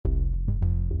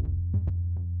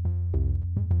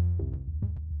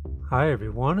Hi,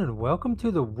 everyone, and welcome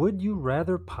to the Would You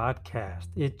Rather podcast.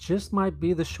 It just might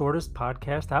be the shortest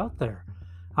podcast out there.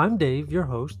 I'm Dave, your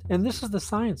host, and this is the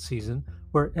science season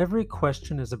where every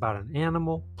question is about an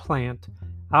animal, plant,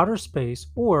 outer space,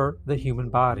 or the human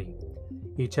body.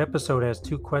 Each episode has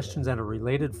two questions and a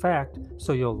related fact,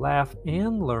 so you'll laugh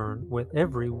and learn with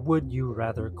every Would You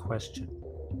Rather question.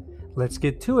 Let's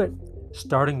get to it,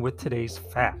 starting with today's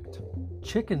fact.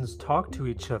 Chickens talk to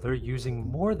each other using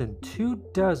more than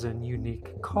 24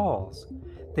 unique calls.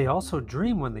 They also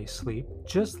dream when they sleep,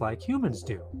 just like humans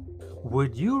do.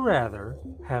 Would you rather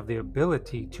have the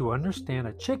ability to understand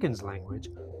a chicken's language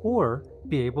or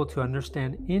be able to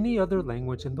understand any other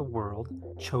language in the world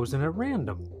chosen at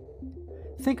random?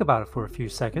 Think about it for a few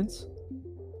seconds.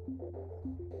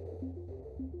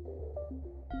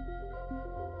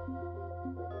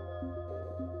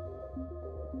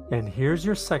 And here's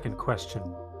your second question.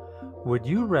 Would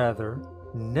you rather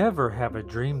never have a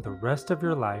dream the rest of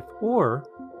your life or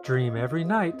dream every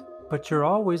night, but you're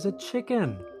always a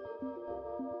chicken?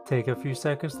 Take a few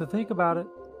seconds to think about it.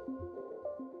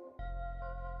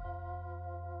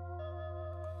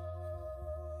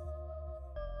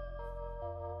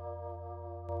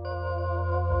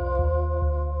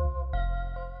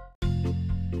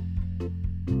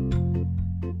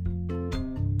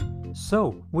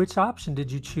 So, which option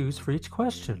did you choose for each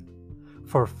question?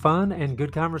 For fun and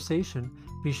good conversation,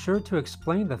 be sure to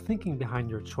explain the thinking behind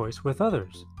your choice with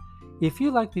others. If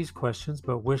you like these questions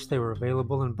but wish they were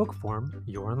available in book form,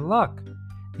 you're in luck.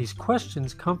 These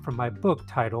questions come from my book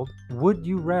titled Would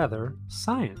You Rather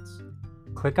Science.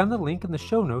 Click on the link in the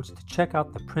show notes to check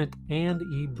out the print and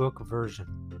ebook version.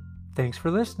 Thanks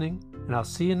for listening, and I'll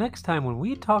see you next time when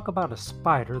we talk about a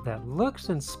spider that looks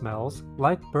and smells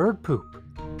like bird poop.